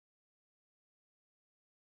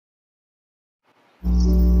Hello,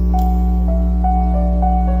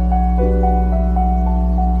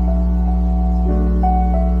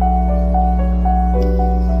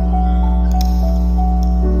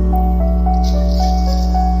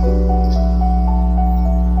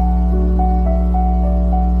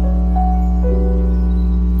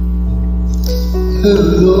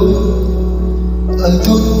 I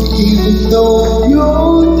don't even know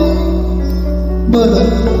your name, but I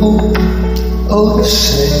hope all the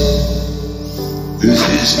same. This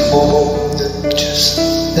is more than just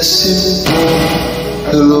a simple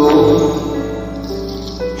hello.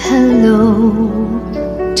 Hello,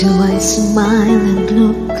 do I smile and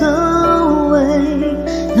look away?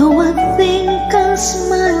 No, I think I'll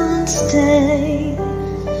smile and stay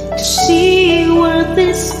to see where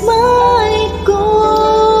this might go.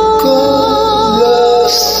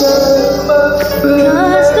 Cause the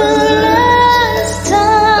last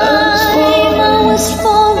time I was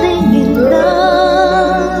falling in love,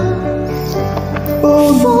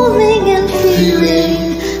 falling and feeling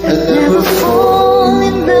I'd never fall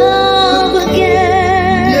in love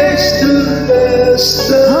again.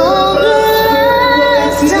 Oh, the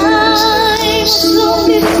last time was long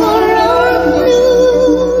before I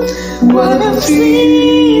knew what I'm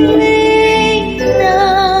feeling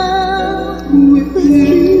now with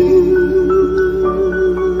you.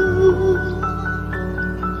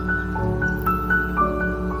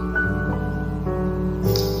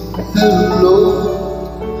 Hello,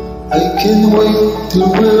 I can't wait till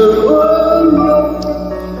we're alone,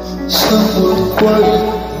 somewhere quiet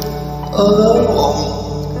all alone,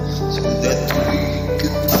 so that we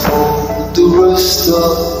can fall the rest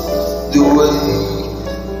of the way.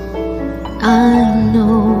 I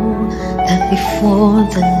know that before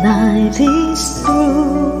the night is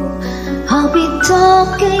through, I'll be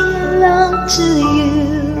talking loud to you,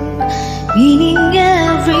 meaning